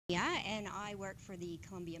Yeah, and I work for the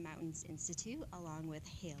Columbia Mountains Institute along with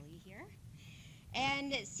Haley here.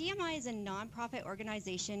 And CMI is a nonprofit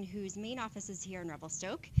organization whose main office is here in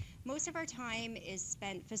Revelstoke. Most of our time is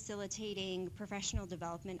spent facilitating professional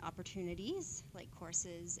development opportunities like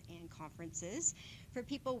courses and conferences for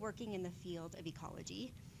people working in the field of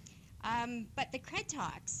ecology. But the CRED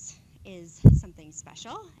Talks is something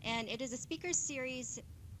special, and it is a speaker series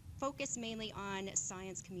focused mainly on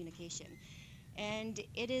science communication. And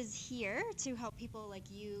it is here to help people like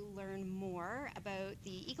you learn more about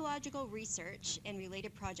the ecological research and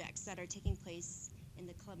related projects that are taking place in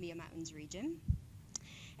the Columbia Mountains region.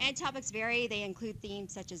 And topics vary. They include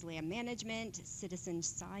themes such as land management, citizen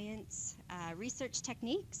science, research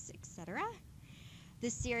techniques, etc.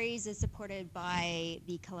 This series is supported by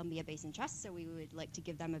the Columbia Basin Trust, so we would like to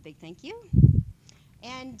give them a big thank you.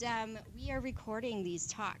 And we are recording these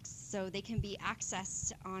talks, so they can be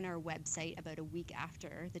accessed on our website about a week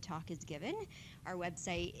after the talk is given. Our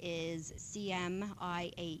website is cmiae.org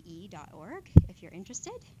if you're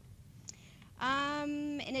interested.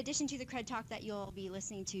 In addition to the CRED Talk that you'll be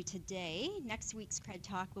listening to today, next week's CRED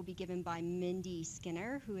Talk will be given by Mindy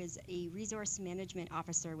Skinner, who is a Resource Management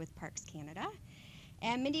Officer with Parks Canada.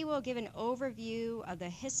 And Mindy will give an overview of the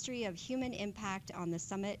history of human impact on the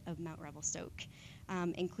summit of Mount Revelstoke,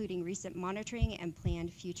 including recent monitoring and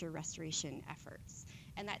planned future restoration efforts.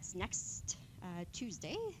 And that's next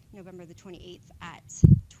Tuesday, November the 28th at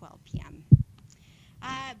 12 p.m.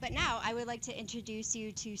 But now I would like to introduce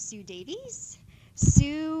you to Sue Davies.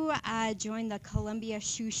 Sue joined the Columbia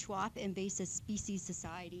Shuswap Invasive Species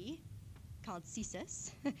Society, called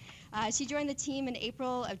CSIS. She joined the team in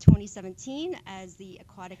April of 2017 as the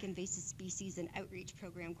Aquatic Invasive Species and Outreach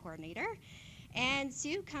Program Coordinator. And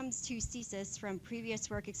Sue comes to CSIS from previous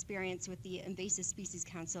work experience with the Invasive Species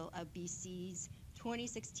Council of BC's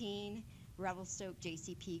 2016 Revelstoke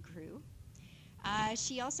JCP crew.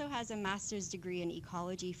 She also has a master's degree in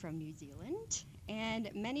ecology from New Zealand and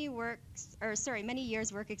many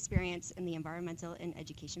years work experience in the environmental and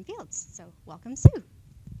education fields. So welcome, Sue.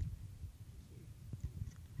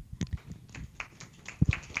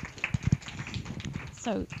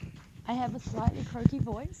 So I have a slightly croaky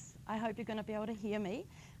voice. I hope you're going to be able to hear me.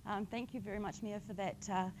 Thank you very much, Mia, for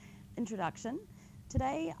that introduction.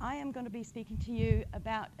 Today I am going to be speaking to you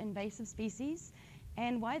about invasive species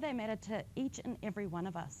and why they matter to each and every one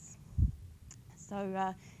of us. So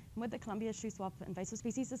I'm with the Columbia Shuswap Invasive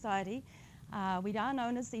Species Society. We are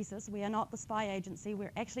known as CSIS. We are not the spy agency.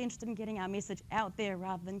 We're actually interested in getting our message out there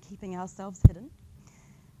rather than keeping ourselves hidden.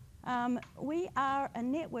 We are a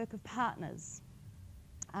network of partners.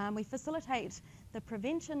 We facilitate the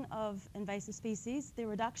prevention of invasive species, their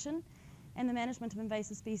reduction, and the management of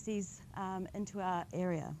invasive species into our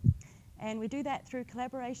area. And we do that through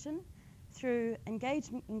collaboration, through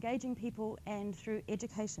engaging people, and through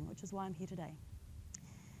education, which is why I'm here today.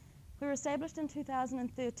 We were established in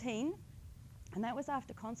 2013, and that was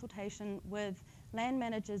after consultation with land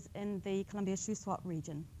managers in the Columbia Shuswap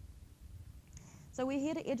region. So we're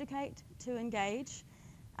here to educate, to engage,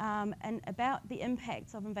 and about the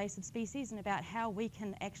impacts of invasive species and about how we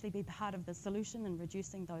can actually be part of the solution in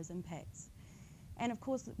reducing those impacts. And of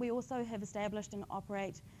course, we also have established and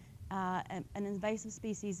operate an invasive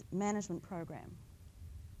species management program.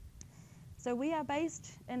 So we are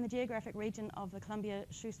based in the geographic region of the Columbia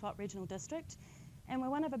Shuswap Regional District, and we're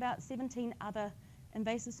one of about 17 other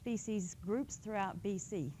invasive species groups throughout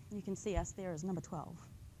BC. You can see us there as number 12.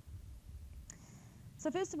 So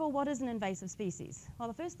first of all, what is an invasive species? Well,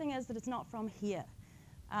 the first thing is that it's not from here.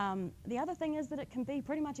 The other thing is that it can be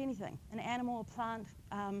pretty much anything, an animal, a plant,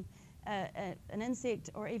 an insect,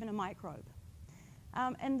 or even a microbe.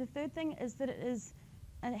 And the third thing is that it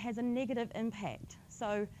has a negative impact.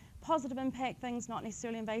 So positive impact things, not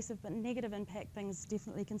necessarily invasive, but negative impact things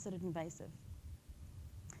definitely considered invasive.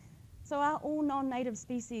 So are all non-native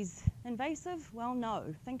species invasive? Well,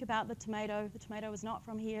 no. Think about the tomato. The tomato is not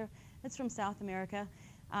from here. It's from South America.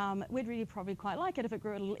 We'd really probably quite like it if it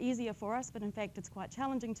grew a little easier for us, but in fact it's quite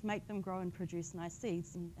challenging to make them grow and produce nice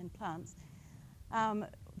seeds and plants.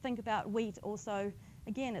 Think about wheat also.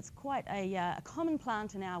 Again, it's quite a common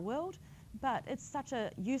plant in our world, but it's such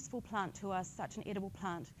a useful plant to us, such an edible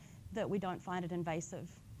plant, that we don't find it invasive.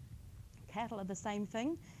 Cattle are the same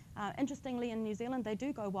thing. Interestingly, in New Zealand, they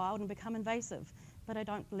do go wild and become invasive, but I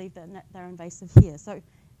don't believe that they're invasive here. So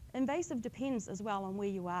invasive depends as well on where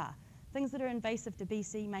you are. Things that are invasive to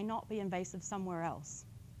BC may not be invasive somewhere else.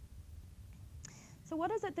 So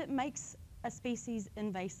what is it that makes a species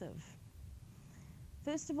invasive?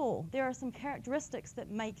 First of all, there are some characteristics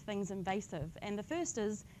that make things invasive, and the first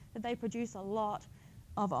is that they produce a lot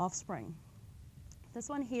of offspring. This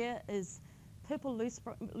one here is purple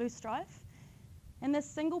loosestrife, and this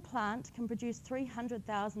single plant can produce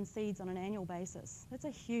 300,000 seeds on an annual basis. That's a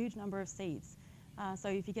huge number of seeds. So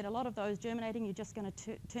if you get a lot of those germinating, you're just going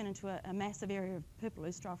to turn into a massive area of purple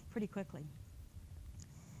loosestrife pretty quickly.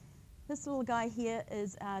 This little guy here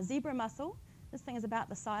is zebra mussel. This thing is about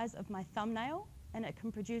the size of my thumbnail, and it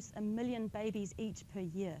can produce 1 million babies each per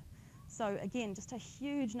year. So again, just a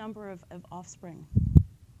huge number of offspring.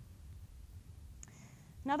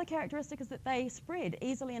 Another characteristic is that they spread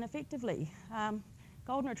easily and effectively.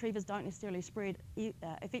 Golden retrievers don't necessarily spread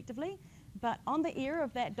effectively, but on the ear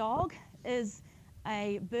of that dog is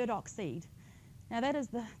a burdock seed. Now that is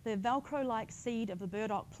the Velcro-like seed of the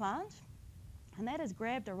burdock plant, and that has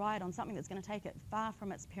grabbed a ride on something that's going to take it far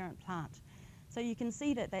from its parent plant. So you can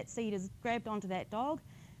see that that seed is grabbed onto that dog,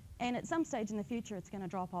 and at some stage in the future it's going to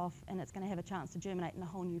drop off and it's going to have a chance to germinate in a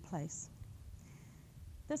whole new place.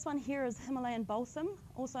 This one here is Himalayan balsam,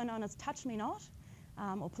 also known as touch-me-not,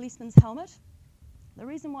 or policeman's helmet. The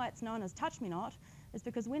reason why it's known as touch-me-not is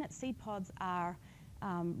because when its seed pods are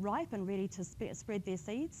ripe and ready to spread their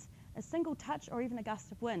seeds, a single touch or even a gust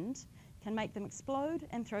of wind can make them explode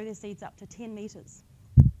and throw their seeds up to 10 meters.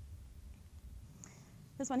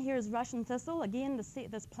 This one here is Russian thistle. Again,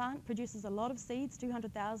 this plant produces a lot of seeds,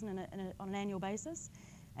 200,000 on an annual basis.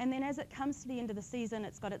 And then as it comes to the end of the season,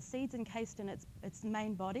 it's got its seeds encased in its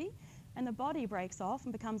main body, and the body breaks off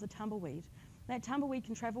and becomes a tumbleweed. That tumbleweed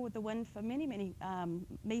can travel with the wind for many, many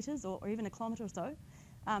meters or even a kilometre or so,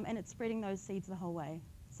 and it's spreading those seeds the whole way.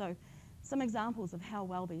 So some examples of how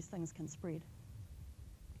well these things can spread.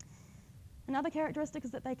 Another characteristic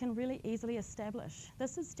is that they can really easily establish.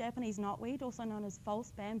 This is Japanese knotweed, also known as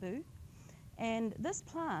false bamboo, and this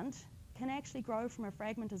plant can actually grow from a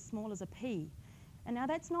fragment as small as a pea. And now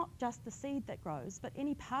that's not just the seed that grows, but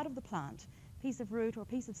any part of the plant, piece of root or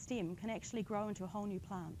piece of stem, can actually grow into a whole new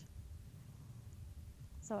plant.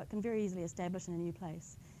 So it can very easily establish in a new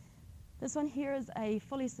place. This one here is a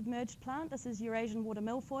fully submerged plant. This is Eurasian water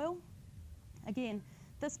milfoil. Again,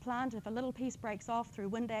 this plant, if a little piece breaks off through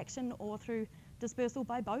wind action or through dispersal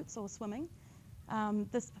by boats or swimming,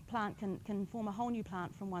 this plant can form a whole new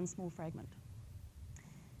plant from one small fragment.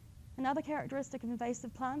 Another characteristic of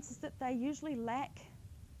invasive plants is that they usually lack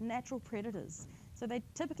natural predators. So they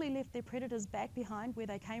typically left their predators back behind where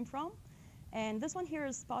they came from. And this one here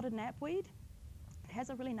is spotted knapweed. It has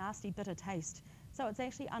a really nasty, bitter taste. So it's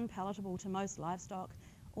actually unpalatable to most livestock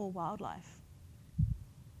or wildlife.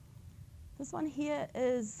 This one here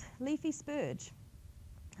is leafy spurge.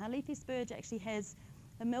 Leafy spurge actually has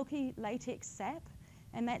a milky latex sap,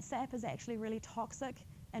 and that sap is actually really toxic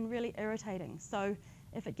and really irritating. So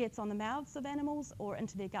if it gets on the mouths of animals or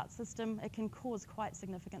into their gut system, it can cause quite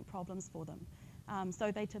significant problems for them.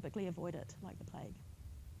 So they typically avoid it like the plague.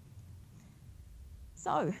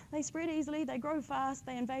 So they spread easily, they grow fast,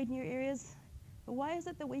 they invade new areas. But why is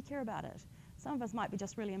it that we care about it? Some of us might be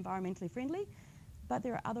just really environmentally friendly, but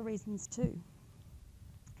there are other reasons too.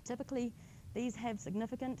 Typically, these have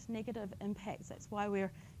significant negative impacts. That's why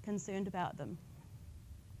we're concerned about them.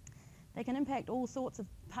 They can impact all sorts of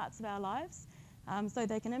parts of our lives. So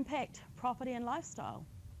they can impact property and lifestyle.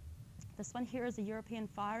 This one here is a European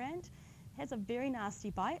fire ant. It has a very nasty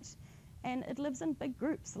bite, and it lives in big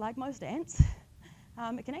groups like most ants.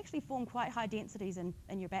 It can actually form quite high densities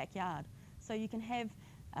in your backyard. So you can have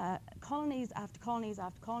colonies after colonies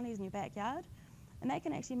after colonies in your backyard, and they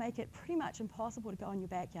can actually make it pretty much impossible to go in your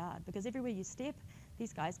backyard because everywhere you step,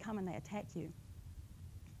 these guys come and they attack you.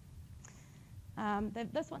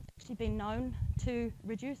 This one's actually been known to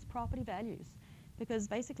reduce property values because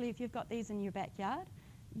basically if you've got these in your backyard,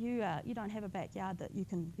 you don't have a backyard that you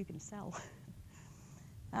can sell.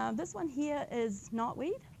 This one here is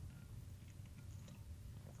knotweed.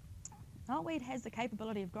 Knotweed has the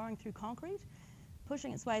capability of growing through concrete,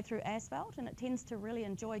 pushing its way through asphalt, and it tends to really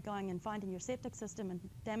enjoy going and finding your septic system and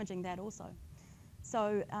damaging that also.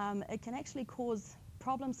 So it can actually cause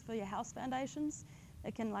problems for your house foundations.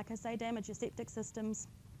 It can, like I say, damage your septic systems.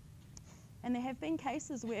 And there have been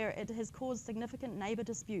cases where it has caused significant neighbour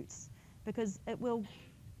disputes because it will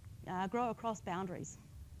grow across boundaries.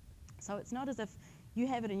 So it's not as if you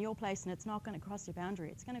have it in your place and it's not going to cross your boundary.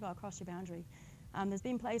 It's going to go across your boundary. There's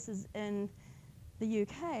been places in the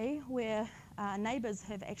UK where neighbours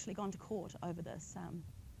have actually gone to court over this,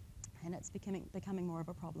 and it's becoming more of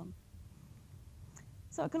a problem.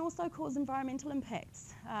 So it can also cause environmental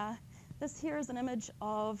impacts. This here is an image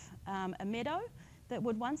of a meadow that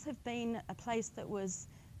would once have been a place that was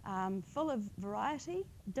full of variety,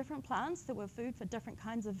 different plants that were food for different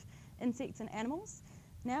kinds of insects and animals.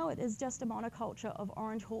 Now it is just a monoculture of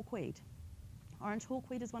orange hawkweed. Orange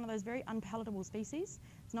hawkweed is one of those very unpalatable species.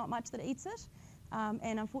 There's not much that eats it,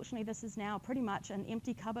 and unfortunately this is now pretty much an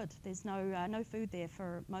empty cupboard. There's no food there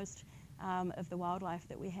for most of the wildlife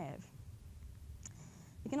that we have.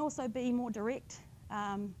 There can also be more direct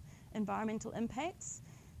environmental impacts.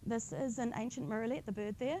 This is an ancient murrelet, the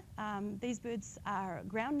bird there. These birds are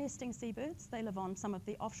ground nesting seabirds. They live on some of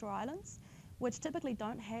the offshore islands, which typically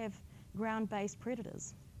don't have ground-based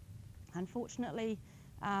predators. Unfortunately,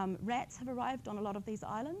 rats have arrived on a lot of these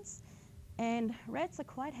islands, and rats are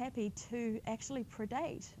quite happy to actually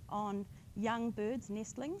predate on young birds,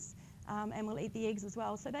 nestlings, and will eat the eggs as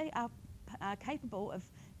well. So they are capable of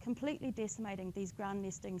completely decimating these ground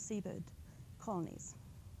nesting seabird colonies.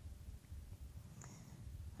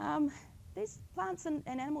 These plants and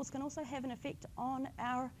animals can also have an effect on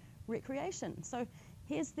our recreation. So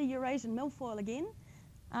here's the Eurasian milfoil again.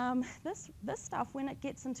 This stuff, when it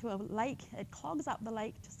gets into a lake, it clogs up the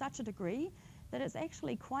lake to such a degree that it's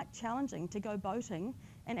actually quite challenging to go boating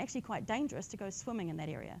and actually quite dangerous to go swimming in that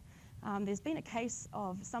area. There's been a case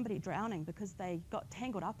of somebody drowning because they got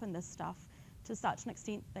tangled up in this stuff to such an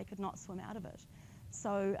extent they could not swim out of it.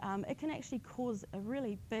 So it can actually cause a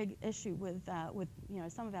really big issue with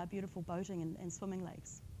some of our beautiful boating and swimming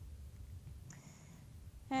lakes.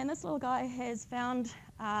 And this little guy has found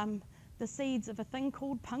the seeds of a thing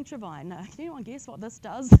called puncture vine. Can anyone guess what this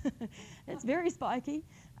does? It's very spiky.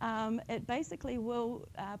 It basically will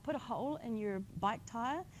put a hole in your bike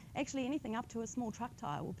tire. Actually, anything up to a small truck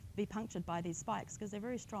tire will be punctured by these spikes because they're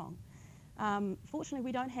very strong. Fortunately,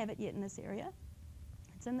 we don't have it yet in this area.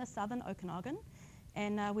 It's in the southern Okanagan,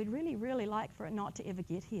 and we'd really, really like for it not to ever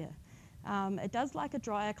get here. It does like a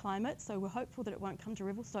drier climate, so we're hopeful that it won't come to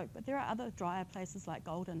Revelstoke, but there are other drier places like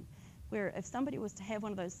Golden, where if somebody was to have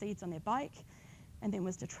one of those seeds on their bike and then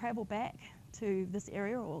was to travel back to this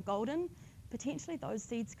area or Golden, potentially those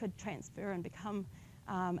seeds could transfer and become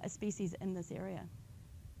a species in this area.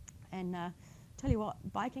 And tell you what,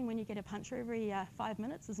 biking when you get a puncture every 5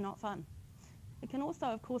 minutes is not fun. It can also,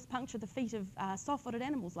 of course, puncture the feet of soft-footed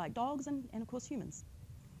animals like dogs and of course, humans.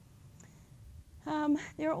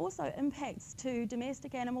 There are also impacts to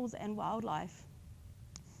domestic animals and wildlife.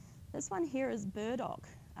 This one here is burdock.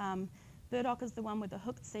 Burdock is the one with the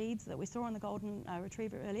hooked seeds that we saw on the golden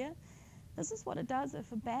retriever earlier. This is what it does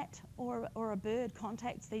if a bat or a bird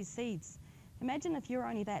contacts these seeds. Imagine if you're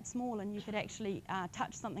only that small and you could actually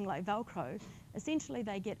touch something like Velcro. Essentially,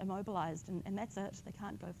 they get immobilized, and that's it. They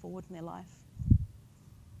can't go forward in their life.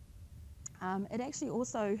 It actually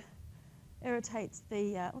also irritates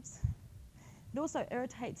the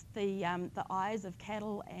the eyes of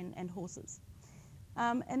cattle and horses.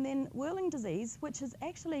 And then whirling disease, which is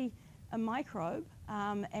actually a microbe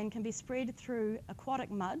and can be spread through aquatic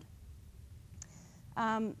mud,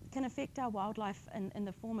 can affect our wildlife in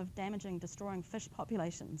the form of damaging, destroying fish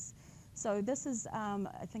populations. So this is,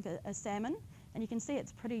 I think, a salmon, and you can see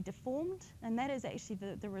it's pretty deformed, and that is actually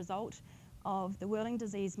the result of the whirling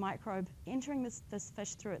disease microbe entering this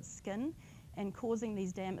fish through its skin and causing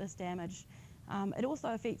this damage. It also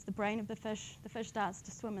affects the brain of the fish. The fish starts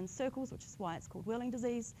to swim in circles, which is why it's called whirling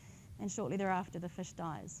disease, and shortly thereafter the fish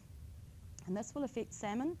dies. And this will affect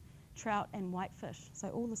salmon, trout, and whitefish, so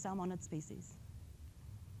all the salmonid species.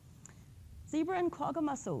 Zebra and quagga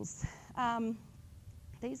mussels.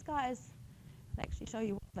 These guys, I'll actually show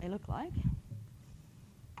you what they look like.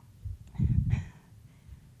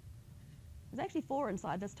 There's actually 4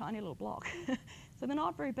 inside this tiny little block, so they're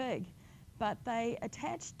not very big, but they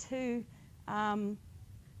attach to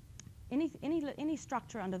any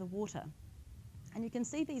structure under the water. And you can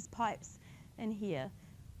see these pipes in here.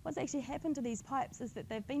 What's actually happened to these pipes is that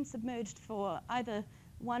they've been submerged for either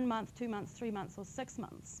 1 month, 2 months, 3 months, or 6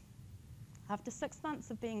 months. After 6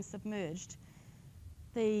 months of being submerged,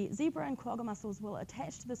 the zebra and quagga mussels will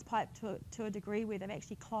attach to this pipe to a degree where they've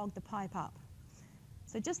actually clogged the pipe up.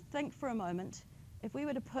 So just think for a moment, if we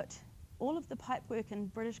were to put all of the pipe work in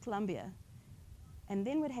British Columbia, and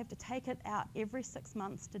then we'd have to take it out every 6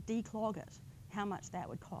 months to declog it, how much that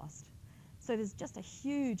would cost. So there's just a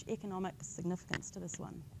huge economic significance to this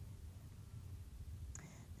one.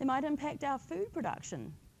 They might impact our food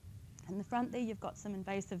production. In the front there, you've got some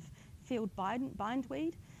invasive field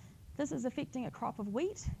bindweed. This is affecting a crop of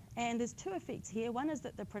wheat, and there's 2 effects here. One is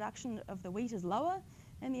that the production of the wheat is lower,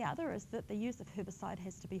 and the other is that the use of herbicide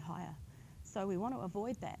has to be higher. So we want to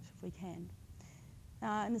avoid that if we can.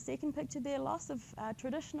 In the second picture there, loss of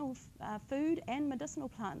traditional food and medicinal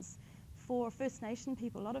plants for First Nation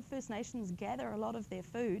people. A lot of First Nations gather a lot of their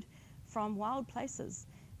food from wild places,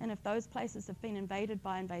 and if those places have been invaded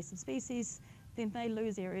by invasive species, then they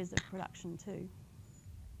lose areas of production too.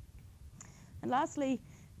 And lastly,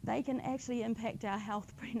 they can actually impact our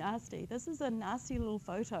health pretty nasty. This is a nasty little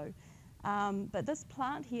photo. But this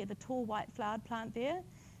plant here, the tall white flowered plant there,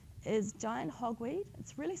 is giant hogweed.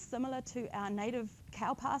 It's really similar to our native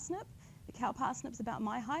cow parsnip. The cow parsnip's about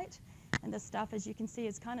my height, and this stuff, as you can see,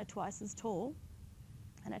 is kind of twice as tall.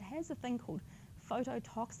 And it has a thing called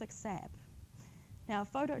phototoxic sap. Now,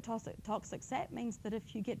 phototoxic sap means that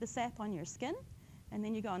if you get the sap on your skin and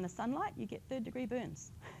then you go in the sunlight, you get third-degree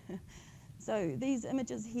burns. So these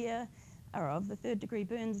images here are of the third-degree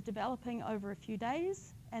burns developing over a few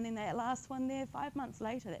days, and then that last one there, 5 months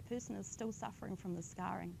later, that person is still suffering from the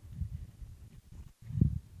scarring.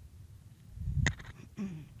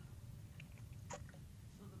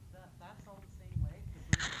 That's all the same leg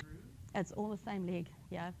the burn grew? It's all the same leg,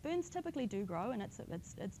 yeah. Burns typically do grow, and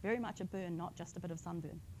it's very much a burn, not just a bit of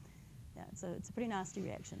sunburn. Yeah, it's a pretty nasty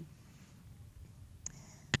reaction.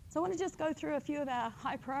 So I want to just go through a few of our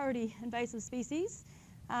high priority invasive species.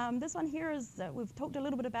 This one here is, we've talked a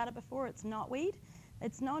little bit about it before, it's knotweed.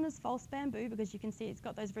 It's known as false bamboo because you can see it's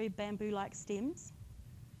got those very bamboo-like stems.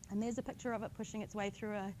 And there's a picture of it pushing its way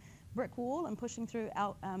through a brick wall and pushing through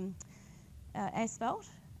asphalt.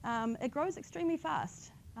 It grows extremely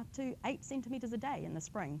fast, up to 8 centimetres a day in the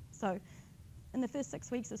spring. So in the first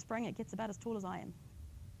 6 weeks of spring, it gets about as tall as I am.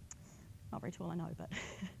 Not very tall, I know, but...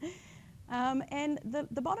 and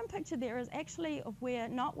the bottom picture there is actually of where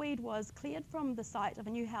knotweed was cleared from the site of a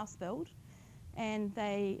new house build, and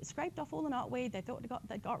they scraped off all the knotweed. They thought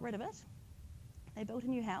they got rid of it. They built a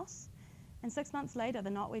new house, and 6 months later the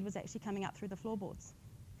knotweed was actually coming up through the floorboards.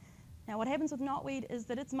 Now what happens with knotweed is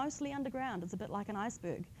that it's mostly underground. It's a bit like an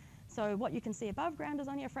iceberg. So what you can see above ground is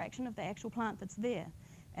only a fraction of the actual plant that's there,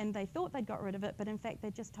 and they thought they'd got rid of it, but in fact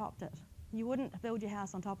they just topped it. You wouldn't build your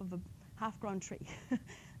house on top of a half-grown tree.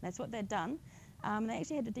 That's what they'd done. They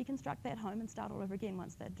actually had to deconstruct that home and start all over again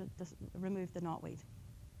once they'd just removed the knotweed.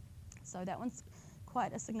 So that one's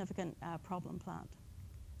quite a significant problem plant.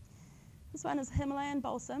 This one is Himalayan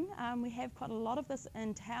balsam. We have quite a lot of this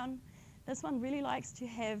in town. This one really likes to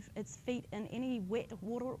have its feet in any wet,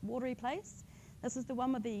 watery place. This is the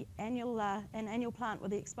one with the annual plant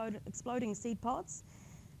with the exploding seed pods.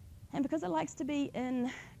 And because it likes to be in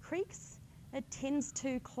creeks, it tends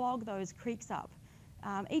to clog those creeks up.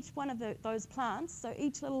 Each one of those plants, so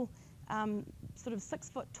each little sort of 6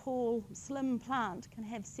 foot tall, slim plant can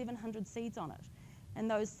have 700 seeds on it. And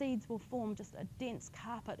those seeds will form just a dense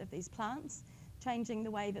carpet of these plants, changing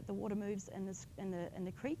the way that the water moves in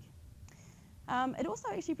the creek. It also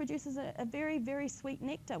actually produces a very, very sweet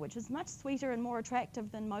nectar, which is much sweeter and more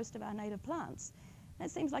attractive than most of our native plants. That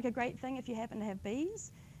seems like a great thing if you happen to have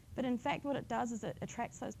bees, but in fact what it does is it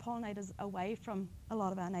attracts those pollinators away from a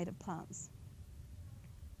lot of our native plants.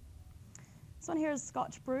 This one here is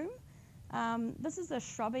Scotch broom. This is a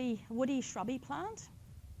woody shrubby plant.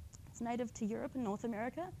 It's native to Europe and North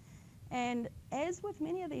America. And as with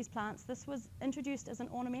many of these plants, this was introduced as an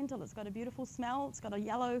ornamental. It's got a beautiful smell. It's got a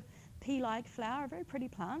yellow pea-like flower, a very pretty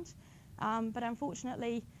plant. But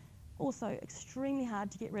unfortunately, also extremely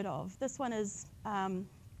hard to get rid of. This one is a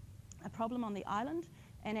problem on the island.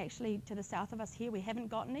 And actually, to the south of us here, we haven't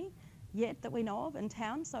got any yet that we know of in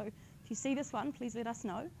town. So if you see this one, please let us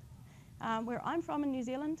know. Where I'm from in New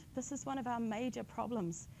Zealand, this is one of our major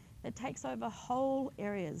problems. It takes over whole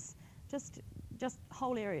areas, just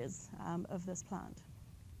whole areas of this plant.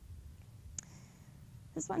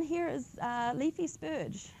 This one here is leafy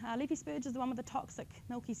spurge. Leafy spurge is the one with the toxic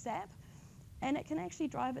milky sap, and it can actually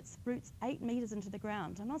drive its roots 8 meters into the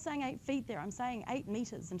ground. I'm not saying 8 feet there, I'm saying 8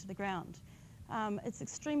 meters into the ground. It's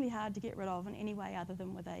extremely hard to get rid of in any way other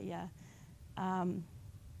than with a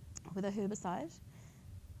herbicide.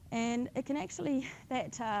 And it can actually,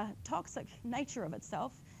 that toxic nature of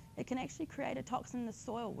itself, it can actually create a toxin in the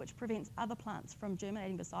soil which prevents other plants from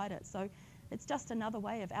germinating beside it. So it's just another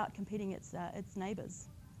way of outcompeting its neighbours.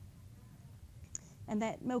 And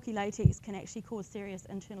that milky latex can actually cause serious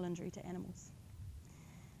internal injury to animals.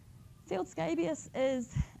 Field scabious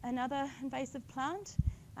is another invasive plant.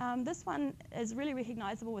 This one is really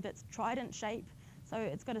recognisable with its trident shape. So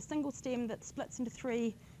it's got a single stem that splits into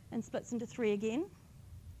 3 and splits into 3 again.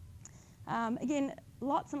 Again,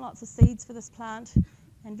 lots and lots of seeds for this plant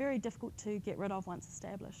and very difficult to get rid of once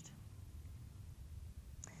established.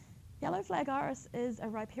 Yellow flag iris is a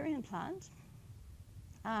riparian plant.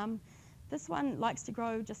 This one likes to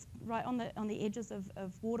grow just right on the edges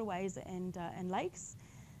of waterways and lakes.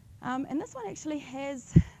 And this one actually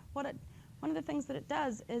has, one of the things that it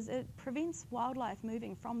does is it prevents wildlife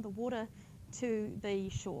moving from the water to the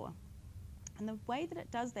shore. And the way that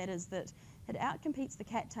it does that is that it outcompetes the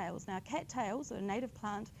cattails. Now cattails are a native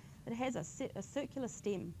plant that has a circular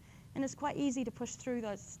stem, and it's quite easy to push through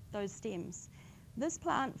those stems. This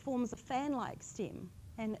plant forms a fan-like stem,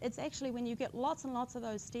 and it's actually when you get lots and lots of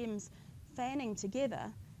those stems fanning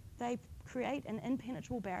together, they create an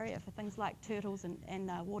impenetrable barrier for things like turtles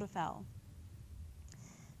and waterfowl.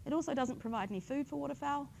 It also doesn't provide any food for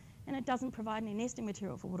waterfowl, and it doesn't provide any nesting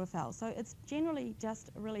material for waterfowl. So it's generally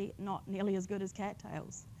just really not nearly as good as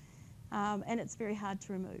cattails, and it's very hard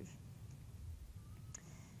to remove.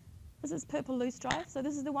 This is purple loosestrife. So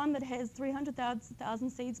this is the one that has 300,000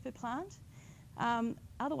 seeds per plant,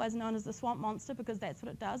 otherwise known as the swamp monster, because that's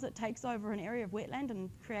what it does. It takes over an area of wetland and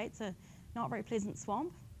creates a not very pleasant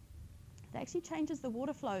swamp. It actually changes the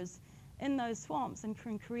water flows in those swamps and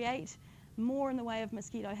can create more in the way of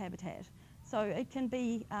mosquito habitat. So it can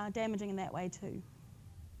be damaging in that way too.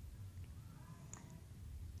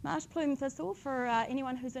 Marsh plume thistle, for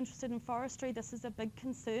anyone who's interested in forestry, this is a big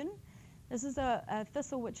concern. This is a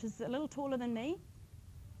thistle which is a little taller than me,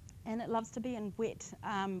 and it loves to be in wet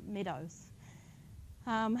meadows.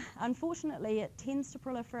 Unfortunately, it tends to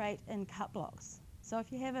proliferate in cut blocks. So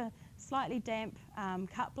if you have a slightly damp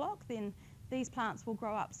cut block, then these plants will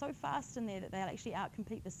grow up so fast in there that they'll actually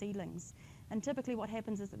outcompete the seedlings. And typically what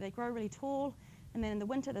happens is that they grow really tall, and then in the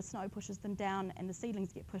winter the snow pushes them down and the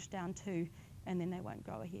seedlings get pushed down too, and then they won't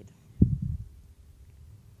grow ahead.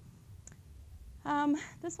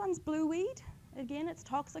 This one's blueweed. Again, it's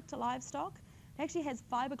toxic to livestock. It actually has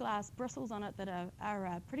fiberglass bristles on it that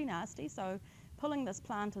are pretty nasty, so pulling this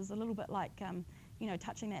plant is a little bit like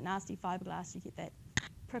touching that nasty fiberglass. You get that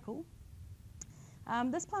prickle.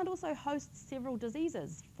 This plant also hosts several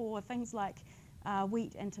diseases for things like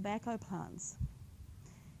wheat and tobacco plants.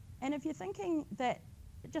 And if you're thinking that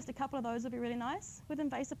just a couple of those would be really nice, with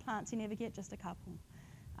invasive plants you never get just a couple.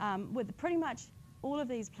 With pretty much all of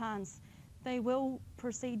these plants, they will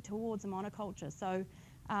proceed towards a monoculture. So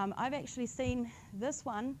I've actually seen this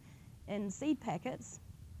one in seed packets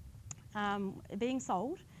being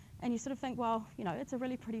sold, and you sort of think, well, it's a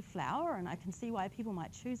really pretty flower and I can see why people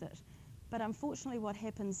might choose it. But unfortunately what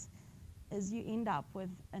happens is you end up with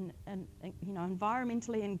an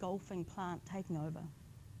environmentally engulfing plant taking over.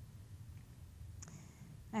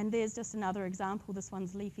 And there's just another example. This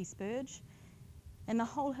one's leafy spurge. And the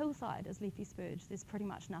whole hillside is leafy spurge. There's pretty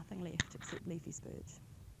much nothing left except leafy spurge.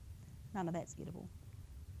 None of that's edible.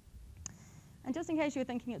 And just in case you're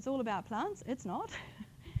thinking it's all about plants, it's not.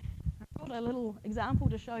 I've got a little example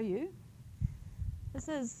to show you. This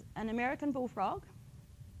is an American bullfrog.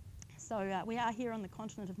 So we are here on the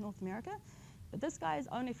continent of North America, but this guy is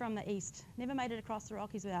only from the east. Never made it across the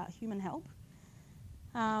Rockies without human help.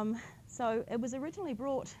 So it was originally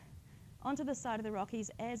brought onto this side of the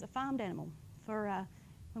Rockies as a farmed animal for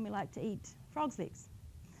when we like to eat frog's legs.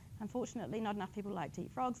 Unfortunately, not enough people like to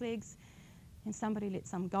eat frog's legs, and somebody let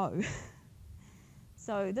some go.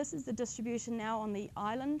 So this is the distribution now on the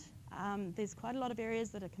island. There's quite a lot of areas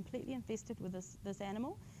that are completely infested with this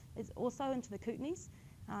animal. It's also into the Kootenays,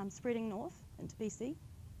 spreading north into BC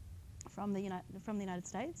from the United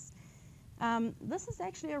States. This is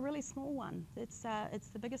actually a really small one. It's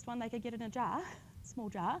the biggest one they could get in a jar, small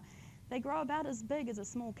jar. They grow about as big as a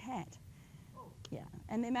small cat. Yeah,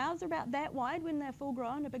 and their mouths are about that wide when they're full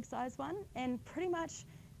grown, a big size one, and pretty much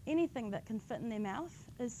anything that can fit in their mouth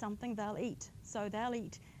is something they'll eat. So they'll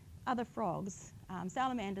eat other frogs,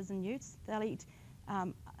 salamanders and newts. They'll eat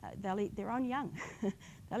their own young.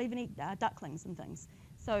 They'll even eat ducklings and things.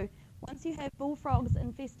 So once you have bullfrogs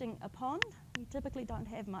infesting a pond, you typically don't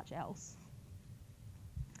have much else.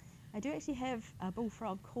 I do actually have a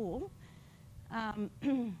bullfrog call.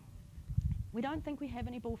 We don't think we have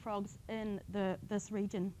any bullfrogs in this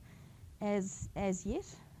region as yet,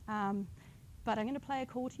 but I'm going to play a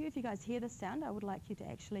call to you. If you guys hear this sound, I would like you to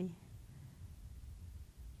actually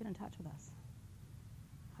get in touch with us.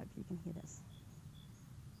 Hope you can hear this.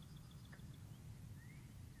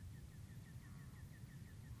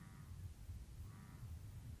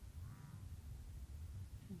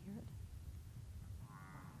 Can you hear it?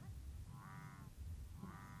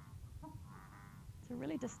 It's a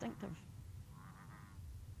really distinctive.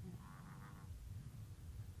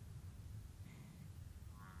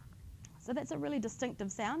 So that's a really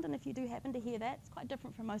distinctive sound, and if you do happen to hear that, it's quite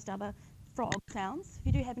different from most other frog sounds. If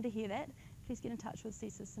you do happen to hear that, please get in touch with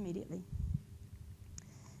CSIS immediately.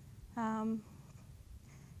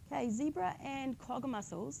 Okay, zebra and quagga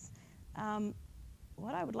mussels.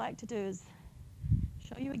 What I would like to do is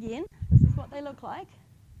show you again. This is what they look like.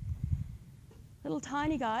 Little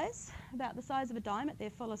tiny guys, about the size of a dime at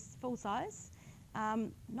their full size.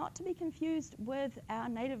 Not to be confused with our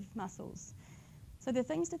native mussels. So the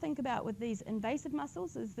things to think about with these invasive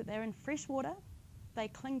mussels is that they're in fresh water, they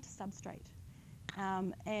cling to substrate.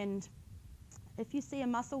 And if you see a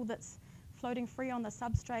mussel that's floating free on the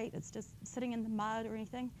substrate, it's just sitting in the mud or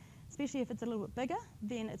anything, especially if it's a little bit bigger,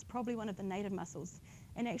 then it's probably one of the native mussels.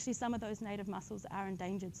 And actually some of those native mussels are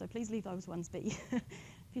endangered, so please leave those ones be. If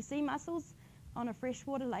you see mussels on a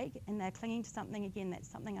freshwater lake and they're clinging to something, again, that's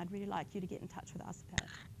something I'd really like you to get in touch with us about.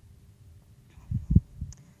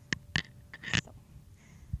 So,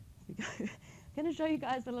 here we go. I'm going to show you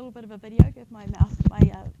guys a little bit of a video, give my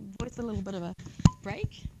voice a little bit of a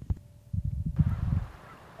break.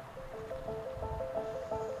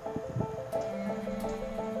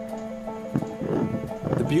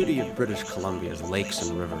 The beauty of British Columbia's lakes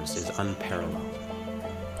and rivers is unparalleled.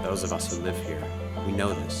 Those of us who live here, we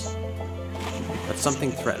know this. But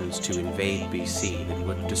something threatens to invade BC that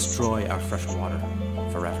would destroy our fresh water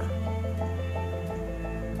forever.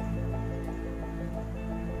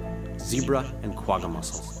 Zebra and quagga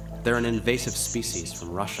mussels. They're an invasive species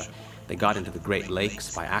from Russia. They got into the Great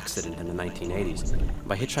Lakes by accident in the 1980s.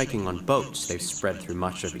 By hitchhiking on boats, they've spread through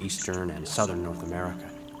much of eastern and southern North America.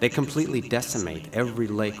 They completely decimate every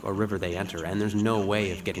lake or river they enter, and there's no way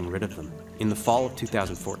of getting rid of them. In the fall of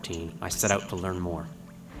 2014, I set out to learn more.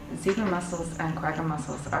 Zebra mussels and quagga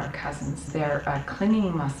mussels are cousins. They're a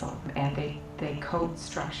clinging mussel, and they coat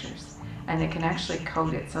structures. And they can actually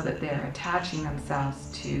coat it so that they're attaching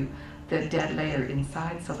themselves to the dead layer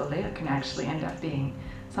inside, so the layer can actually end up being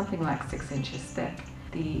something like 6 inches thick.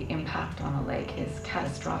 The impact on a lake is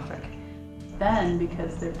catastrophic. Then,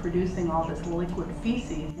 because they're producing all this liquid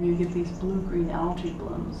feces, you get these blue-green algae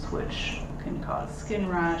blooms, which can cause skin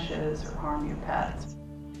rashes or harm your pets.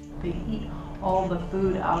 They eat all the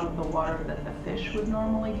food out of the water that the fish would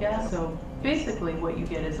normally get. So basically what you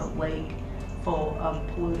get is a lake full of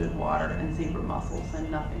polluted water and zebra mussels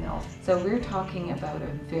and nothing else. So we're talking about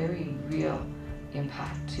a very real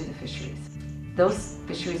impact to the fisheries. Those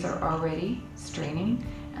fisheries are already straining,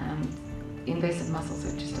 and invasive mussels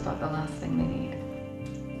are just about the last thing they need.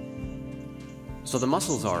 So the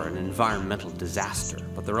mussels are an environmental disaster,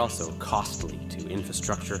 but they're also costly to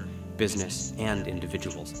infrastructure, business, and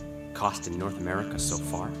individuals. Cost in North America so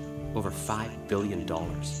far, over $5 billion.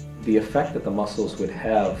 The effect that the mussels would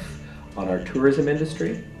have on our tourism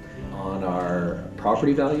industry, on our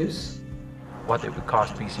property values. What it would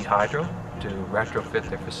cost BC Hydro to retrofit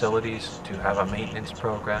their facilities, to have a maintenance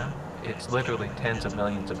program. It's literally tens of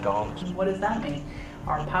millions of dollars. What does that mean?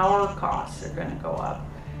 Our power costs are going to go up.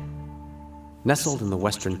 Nestled in the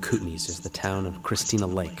western Kootenays is the town of Christina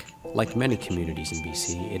Lake. Like many communities in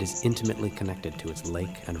BC, it is intimately connected to its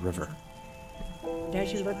lake and river.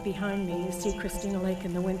 As you look behind me, you see Christina Lake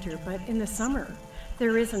in the winter, but in the summer,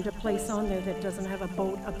 there isn't a place on there that doesn't have a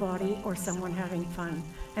boat, a body, or someone having fun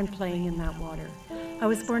and playing in that water. I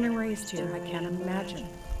was born and raised here. I can't imagine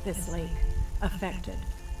this lake affected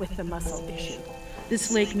with the mussel issue.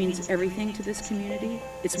 This lake means everything to this community.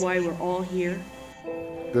 It's why we're all here.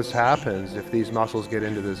 This happens, if these mussels get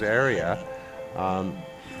into this area,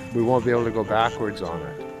 we won't be able to go backwards on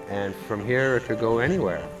it. And from here it could go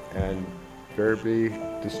anywhere and verbally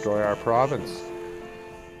destroy our province.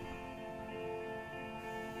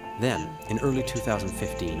 Then, in early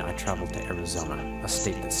 2015, I traveled to Arizona, a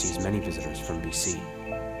state that sees many visitors from BC.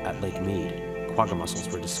 At Lake Mead, quagga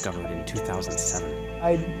mussels were discovered in 2007.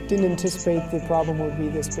 I didn't anticipate the problem would be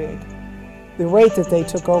this big. The rate that they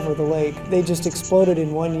took over the lake, they just exploded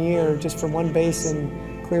in 1 year, just from one basin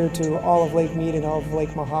clear to all of Lake Mead and all of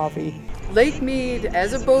Lake Mojave. Lake Mead,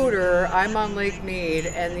 as a boater, I'm on Lake Mead,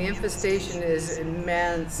 and the infestation is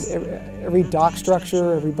immense. Every dock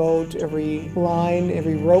structure, every boat, every line,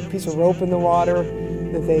 every piece of rope in the water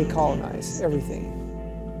that they colonize, everything.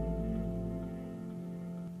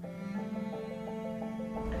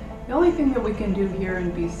 The only thing that we can do here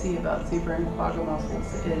in BC about zebra and quagga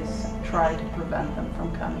mussels is try to prevent them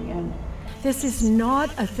from coming in. This is not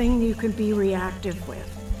a thing you can be reactive with.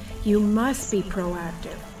 You must be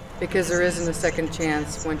proactive. Because there isn't a second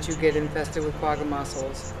chance once you get infested with quagga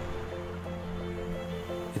mussels.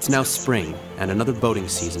 It's now spring, and another boating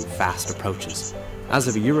season fast approaches. As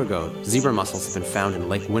of a year ago, zebra mussels have been found in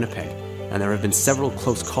Lake Winnipeg, and there have been several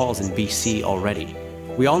close calls in BC already.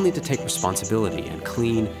 We all need to take responsibility and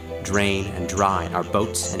clean, drain, and dry our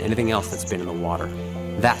boats and anything else that's been in the water.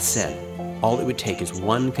 That said, all it would take is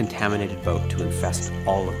one contaminated boat to infest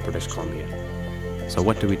all of British Columbia. So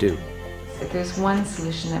what do we do? If there's one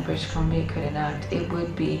solution that British Columbia could enact, it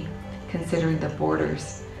would be considering the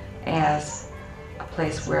borders as a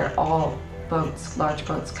place where all boats, large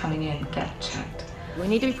boats coming in, get checked. We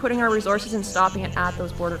need to be putting our resources and stopping it at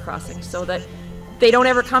those border crossings so that they don't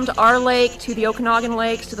ever come to our lake, to the Okanagan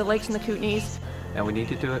lakes, to the lakes in the Kootenays. And we need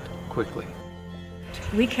to do it quickly.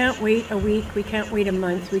 We can't wait a week, we can't wait a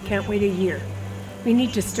month, we can't wait a year. We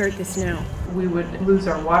need to start this now. We would lose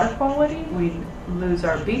our water quality, we'd lose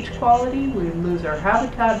our beach quality, we'd lose our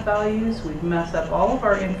habitat values, we'd mess up all of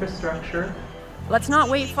our infrastructure. Let's not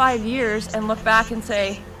wait 5 years and look back and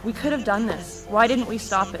say, we could have done this. Why didn't we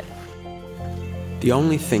stop it? The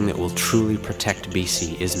only thing that will truly protect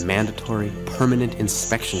BC is mandatory, permanent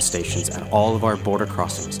inspection stations at all of our border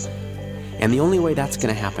crossings. And the only way that's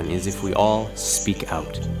going to happen is if we all speak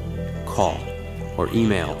out. Call or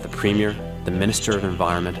email the Premier, the Minister of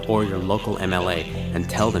Environment, or your local MLA and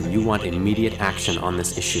tell them you want immediate action on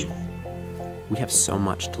this issue. We have so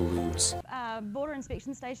much to lose. Border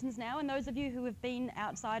inspection stations now, and those of you who have been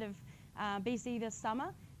outside of BC this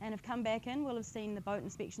summer and have come back in will have seen the boat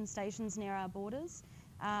inspection stations near our borders.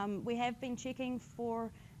 We have been checking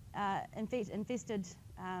for infested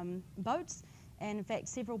boats, and in fact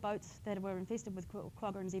several boats that were infested with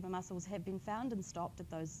quagga and zebra mussels have been found and stopped at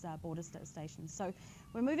those border stations. So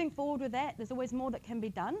we're moving forward with that. There's always more that can be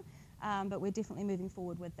done, but we're definitely moving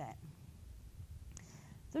forward with that.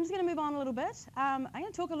 So I'm just going to move on a little bit. I'm going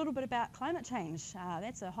to talk a little bit about climate change.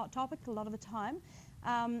 That's a hot topic a lot of the time.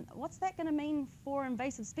 What's that going to mean for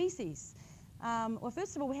invasive species? Well,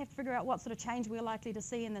 first of all, we have to figure out what sort of change we're likely to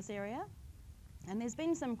see in this area. And there's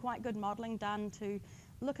been some quite good modelling done to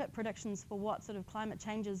look at predictions for what sort of climate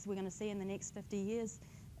changes we're going to see in the next 50 years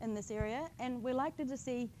in this area. And we're likely to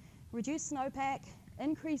see reduced snowpack,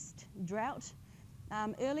 increased drought,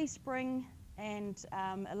 early spring and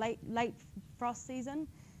a late frost season,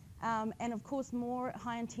 and of course more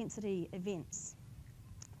high intensity events.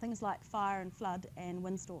 Things like fire and flood and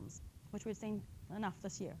windstorms, which we've seen enough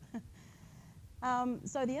this year.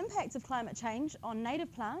 So the impacts of climate change on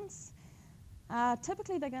native plants,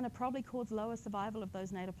 typically they're going to probably cause lower survival of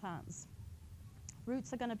those native plants.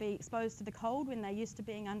 Roots are going to be exposed to the cold when they're used to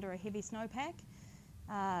being under a heavy snowpack.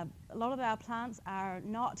 A lot of our plants are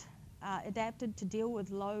not adapted to deal with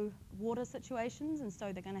low water situations, and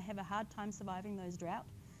so they're going to have a hard time surviving those drought.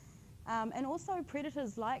 And also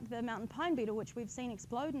predators like the mountain pine beetle, which we've seen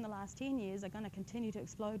explode in the last 10 years, are going to continue to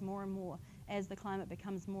explode more and more as the climate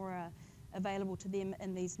becomes more available to them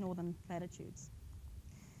in these northern latitudes.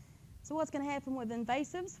 So what's going to happen with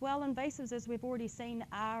invasives? Well, invasives, as we've already seen,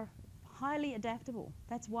 are highly adaptable.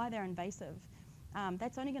 That's why they're invasive.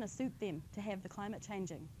 That's only going to suit them to have the climate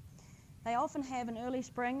changing. They often have an early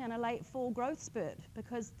spring and a late fall growth spurt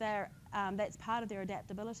because that's part of their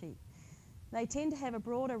adaptability. They tend to have a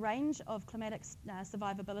broader range of climatic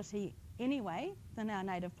survivability anyway than our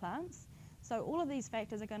native plants. So all of these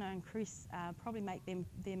factors are going to increase, probably make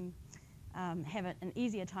them have an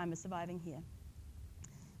easier time of surviving here.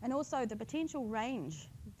 And also the potential range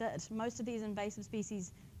that most of these invasive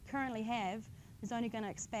species currently have is only going to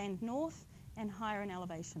expand north and higher in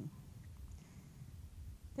elevation.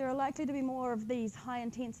 There are likely to be more of these high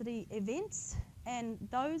intensity events, and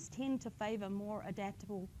those tend to favour more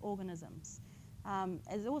adaptable organisms.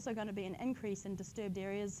 There's also going to be an increase in disturbed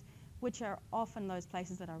areas, which are often those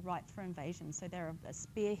places that are ripe for invasion, so they're a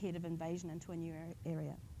spearhead of invasion into a new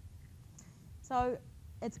area. So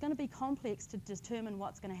it's going to be complex to determine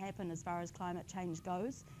what's going to happen as far as climate change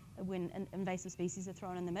goes when invasive species are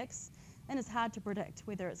thrown in the mix, and it's hard to predict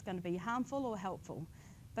whether it's going to be harmful or helpful.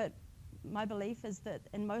 But my belief is that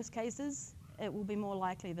in most cases it will be more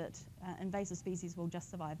likely that invasive species will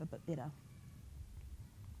just survive a bit better.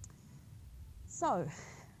 So,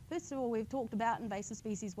 first of all, we've talked about invasive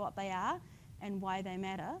species, what they are and why they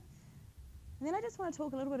matter. And then I just want to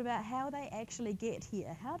talk a little bit about how they actually get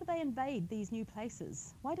here. How do they invade these new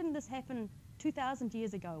places? Why didn't this happen 2,000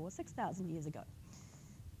 years ago or 6,000 years ago?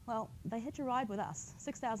 Well, they hitch a ride with us.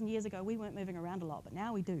 6,000 years ago we weren't moving around a lot, but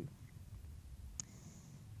now we do.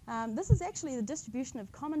 This is actually the distribution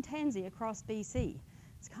of common tansy across BC.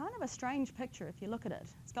 It's kind of a strange picture if you look at it.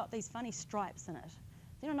 It's got these funny stripes in it.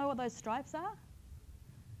 Do you know what those stripes are?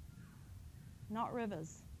 Not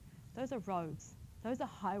rivers. Those are roads. Those are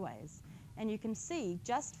highways. And you can see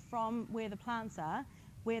just from where the plants are,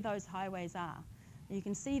 where those highways are. And you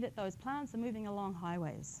can see that those plants are moving along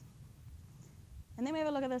highways. And then we have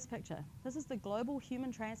a look at this picture. This is the global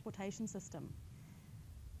human transportation system.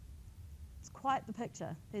 It's quite the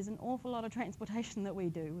picture. There's an awful lot of transportation that we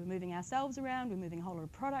do. We're moving ourselves around, we're moving a whole lot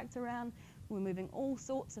of products around, we're moving all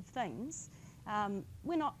sorts of things.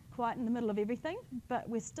 We're not quite in the middle of everything, but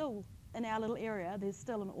we're still, in our little area, there's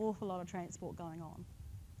still an awful lot of transport going on.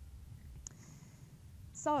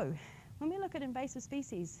 So, when we look at invasive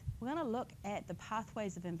species, we're going to look at the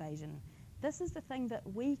pathways of invasion. This is the thing that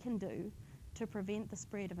we can do to prevent the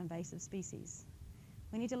spread of invasive species.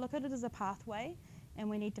 We need to look at it as a pathway, and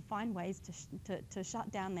we need to find ways to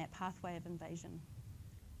shut down that pathway of invasion.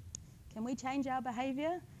 Can we change our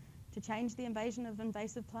behaviour to change the invasion of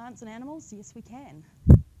invasive plants and animals? Yes, we can.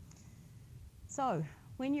 So,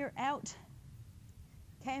 when you're out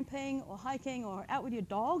camping or hiking or out with your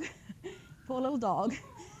dog, poor little dog,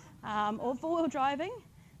 or four-wheel driving,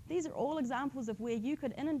 these are all examples of where you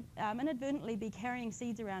could inadvertently be carrying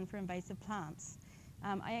seeds around for invasive plants.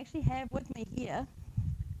 I actually have with me here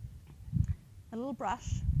a little brush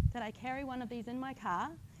that I carry one of these in my car,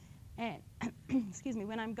 and excuse me,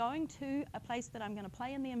 when I'm going to a place that I'm going to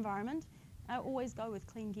play in the environment, I always go with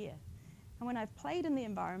clean gear. And when I've played in the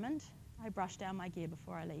environment, I brush down my gear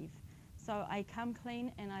before I leave. So I come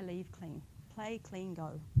clean and I leave clean. Play, clean,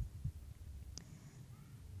 go.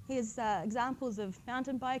 Here's examples of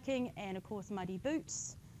mountain biking and, of course, muddy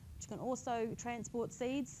boots, which can also transport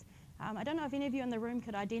seeds. I don't know if any of you in the room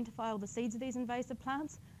could identify all the seeds of these invasive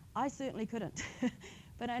plants. I certainly couldn't.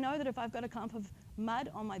 But I know that if I've got a clump of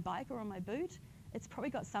mud on my bike or on my boot, it's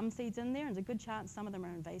probably got some seeds in there, and there's a good chance some of them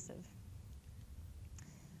are invasive.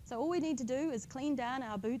 So all we need to do is clean down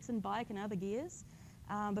our boots and bike and other gears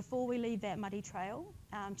before we leave that muddy trail.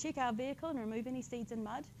 Check our vehicle and remove any seeds and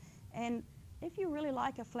mud. And if you really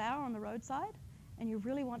like a flower on the roadside and you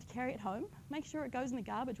really want to carry it home, make sure it goes in the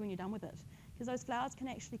garbage when you're done with it, because those flowers can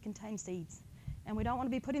actually contain seeds. And we don't want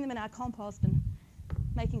to be putting them in our compost and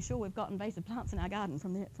making sure we've got invasive plants in our garden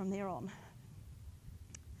from there on.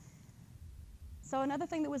 So another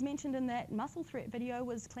thing that was mentioned in that mussel threat video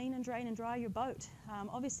was clean and drain and dry your boat.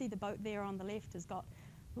 Obviously the boat there on the left has got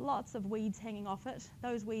lots of weeds hanging off it.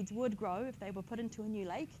 Those weeds would grow if they were put into a new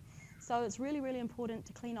lake. So it's really, really important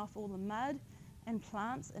to clean off all the mud and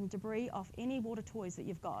plants and debris off any water toys that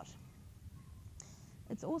you've got.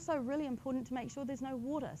 It's also really important to make sure there's no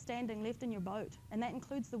water standing left in your boat, and that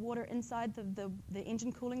includes the water inside the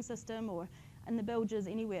engine cooling system or in the bilges,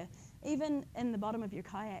 anywhere, even in the bottom of your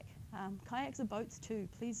kayak. Kayaks are boats too.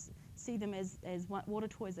 Please see them as water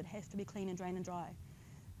toys that have to be clean and drained and dry.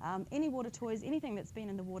 Any water toys, anything that's been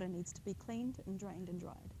in the water needs to be cleaned and drained and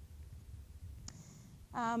dried.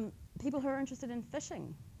 People who are interested in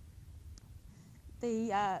fishing,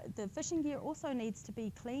 the fishing gear also needs to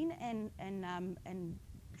be clean and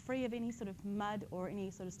free of any sort of mud or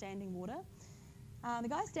any sort of standing water. The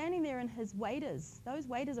guy standing there in his waders, those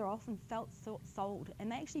waders are often felt-soled,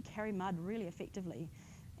 and they actually carry mud really effectively.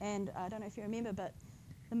 And I don't know if you remember, but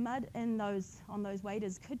the mud on those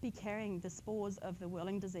waders could be carrying the spores of the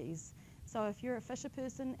whirling disease. So if you're a fisher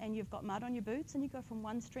person and you've got mud on your boots and you go from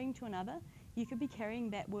one stream to another, you could be carrying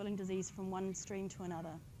that whirling disease from one stream to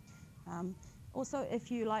another. Also, if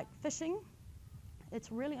you like fishing,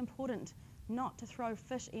 it's really important not to throw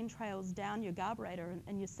fish entrails down your carburetor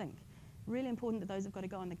in your sink. Really important that those have got to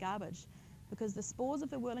go in the garbage, because the spores of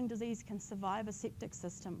the whirling disease can survive a septic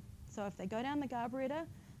system. So if they go down the carburetor,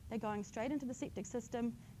 they're going straight into the septic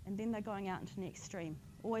system, and then they're going out into the next stream.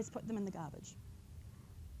 Always put them in the garbage.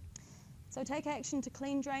 So take action to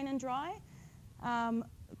clean, drain, and dry.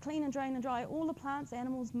 Clean and drain and dry all the plants,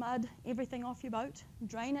 animals, mud, everything off your boat.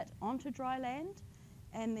 Drain it onto dry land,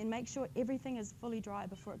 and then make sure everything is fully dry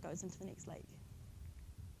before it goes into the next lake.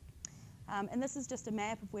 And this is just a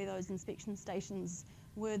map of where those inspection stations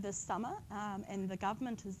were this summer, and the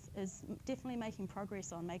government is definitely making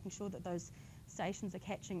progress on making sure that those stations are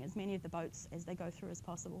catching as many of the boats as they go through as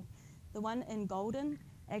possible. The one in Golden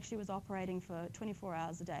actually was operating for 24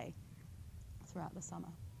 hours a day throughout the summer.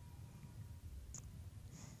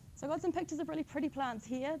 So I've got some pictures of really pretty plants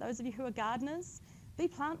here. Those of you who are gardeners, be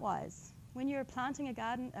plant-wise. When you're planting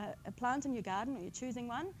a plant in your garden, or you're choosing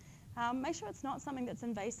one, make sure it's not something that's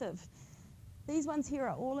invasive. These ones here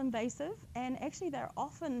are all invasive, and actually they're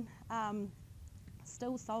often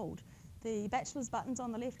still sold. The bachelor's buttons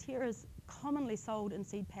on the left here is commonly sold in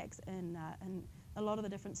seed packs in a lot of the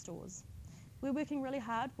different stores. We're working really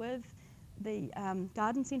hard with the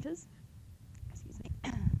garden centres,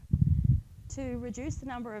 to reduce the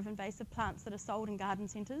number of invasive plants that are sold in garden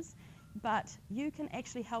centres, but you can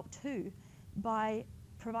actually help too by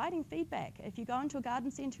providing feedback. If you go into a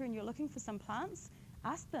garden centre and you're looking for some plants,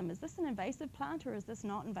 ask them, is this an invasive plant or is this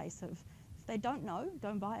not invasive? If they don't know,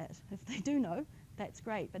 don't buy it. If they do know, that's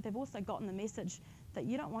great, but they've also gotten the message that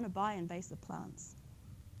you don't want to buy invasive plants.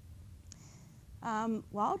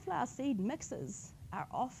 Wildflower seed mixes are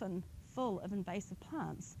often full of invasive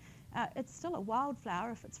plants. It's still a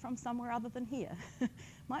wildflower if it's from somewhere other than here.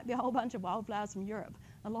 Might be a whole bunch of wildflowers from Europe,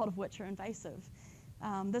 a lot of which are invasive.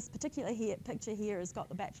 This particular picture here has got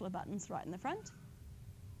the bachelor buttons right in the front.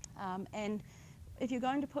 And if you're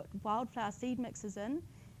going to put wildflower seed mixes in,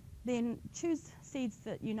 then choose seeds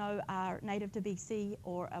that you know are native to BC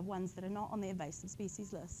or are ones that are not on the invasive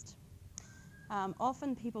species list.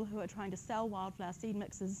 Often people who are trying to sell wildflower seed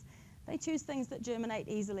mixes They choose things that germinate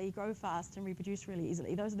easily, grow fast, and reproduce really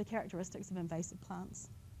easily. Those are the characteristics of invasive plants.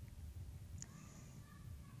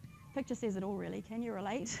 Picture says it all, really. Can you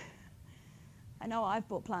relate? I know I've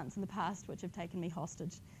bought plants in the past which have taken me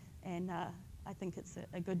hostage, and I think it's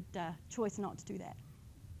a good choice not to do that.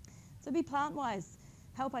 So be plant-wise.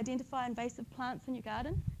 Help identify invasive plants in your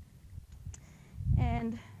garden.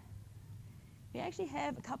 And we actually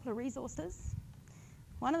have a couple of resources.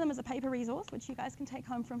 One of them is a paper resource, which you guys can take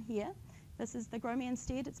home from here. This is the Grow Me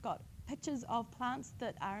Instead. It's got pictures of plants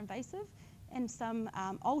that are invasive and some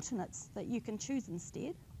alternates that you can choose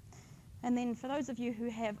instead. And then for those of you who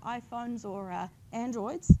have iPhones or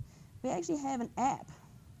Androids, we actually have an app.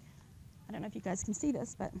 I don't know if you guys can see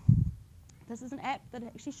this, but this is an app that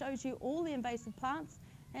actually shows you all the invasive plants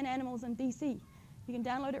and animals in BC. You can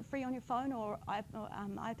download it free on your phone or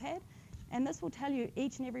iPad, and this will tell you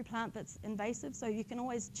each and every plant that's invasive, so you can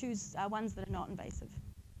always choose ones that are not invasive.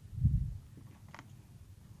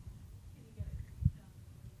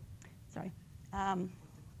 Sorry.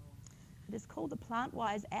 It is called the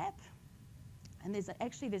PlantWise app, and there's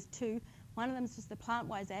two. One of them is just the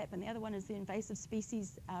PlantWise app, and the other one is the Invasive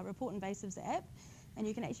Species Report Invasives app. And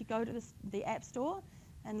you can actually go to the App Store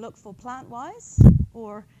and look for PlantWise,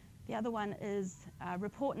 or the other one is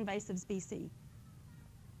Report Invasives BC.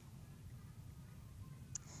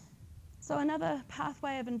 So another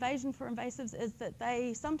pathway of invasion for invasives is that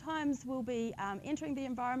they sometimes will be entering the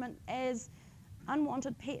environment as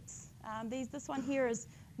unwanted pets. This one here is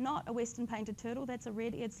not a western painted turtle. That's a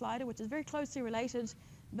red-eared slider, which is very closely related,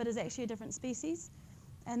 but is actually a different species.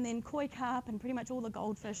 And then koi carp and pretty much all the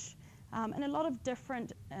goldfish. And a lot of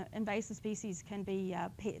different invasive species can be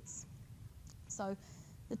pets. So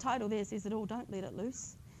the title there says it all, don't let it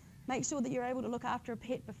loose. Make sure that you're able to look after a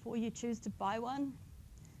pet before you choose to buy one.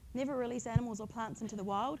 Never release animals or plants into the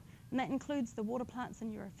wild, and that includes the water plants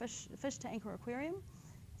in your fish tank or aquarium.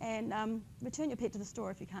 And return your pet to the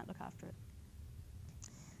store if you can't look after it.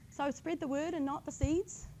 So spread the word and not the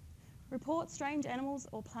seeds. Report strange animals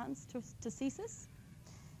or plants to CSIS.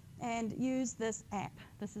 And use this app.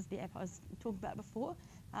 This is the app I was talking about before.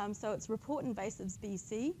 So it's Report Invasives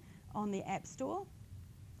BC on the App Store.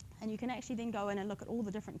 And you can actually then go in and look at all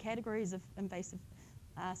the different categories of invasive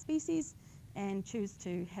species and choose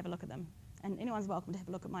to have a look at them. And anyone's welcome to have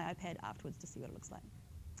a look at my iPad afterwards to see what it looks like.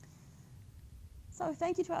 So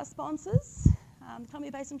thank you to our sponsors, the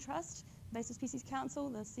Columbia Basin Trust, Invasive Species Council,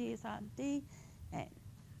 the CSRD,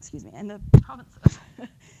 and the province.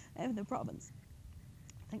 And the province.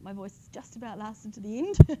 I think my voice has just about lasted to the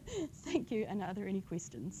end. Thank you, and are there any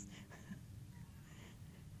questions?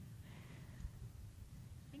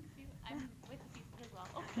 Thanks, Sue. I'm with Sue as well.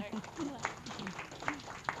 Oh, sorry.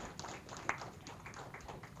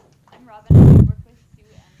 I'm Robin. I work with Sue,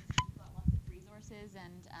 and we've got lots of resources,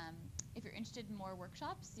 and if you're interested in more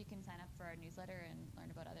workshops, you can sign up for our newsletter and learn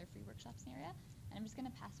about other free workshops in the area. And I'm just going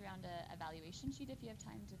to pass around an evaluation sheet if you have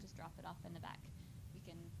time to just drop it off in the back. We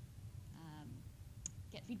can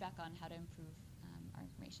get feedback on how to improve our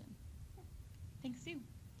information. Thanks, Sue.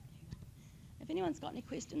 If anyone's got any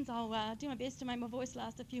questions, I'll do my best to make my voice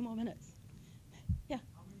last a few more minutes. Yeah.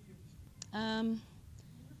 The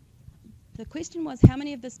question was how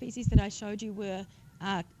many of the species that I showed you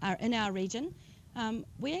are in our region.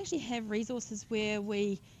 We actually have resources where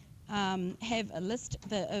we have a list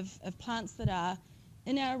of plants that are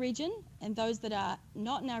in our region and those that are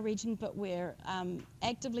not in our region, but we're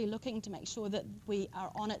actively looking to make sure that we are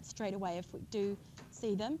on it straight away if we do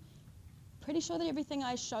see them. Pretty sure that everything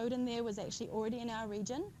I showed in there was actually already in our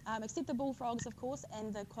region, except the bullfrogs, of course,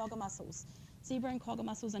 and the quagga mussels. Zebra and quagga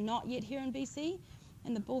mussels are not yet here in BC,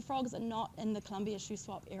 and the bullfrogs are not in the Columbia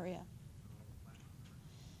Shuswap area.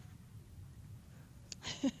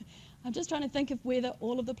 I'm just trying to think of whether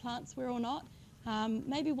all of the plants were or not.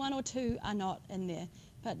 Maybe one or two are not in there,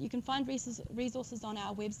 but you can find resources on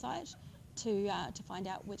our website to find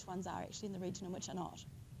out which ones are actually in the region and which are not.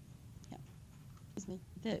 Yeah. Excuse me.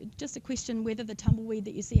 Just a question whether the tumbleweed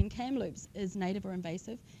that you see in Kamloops is native or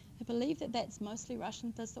invasive. I believe that that's mostly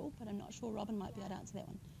Russian thistle, but I'm not sure. Robin might be able to answer that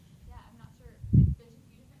one. Yeah, I'm not sure. There's a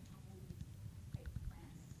few different tumbleweed type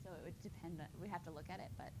plants, so it would depend. We have to look at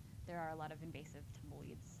it, but there are a lot of invasive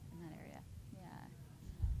tumbleweeds in that area. Yeah.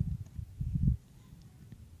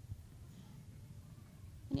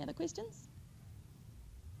 Any other questions?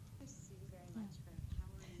 Thank you very much for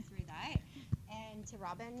powering through that, and to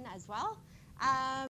Robin as well.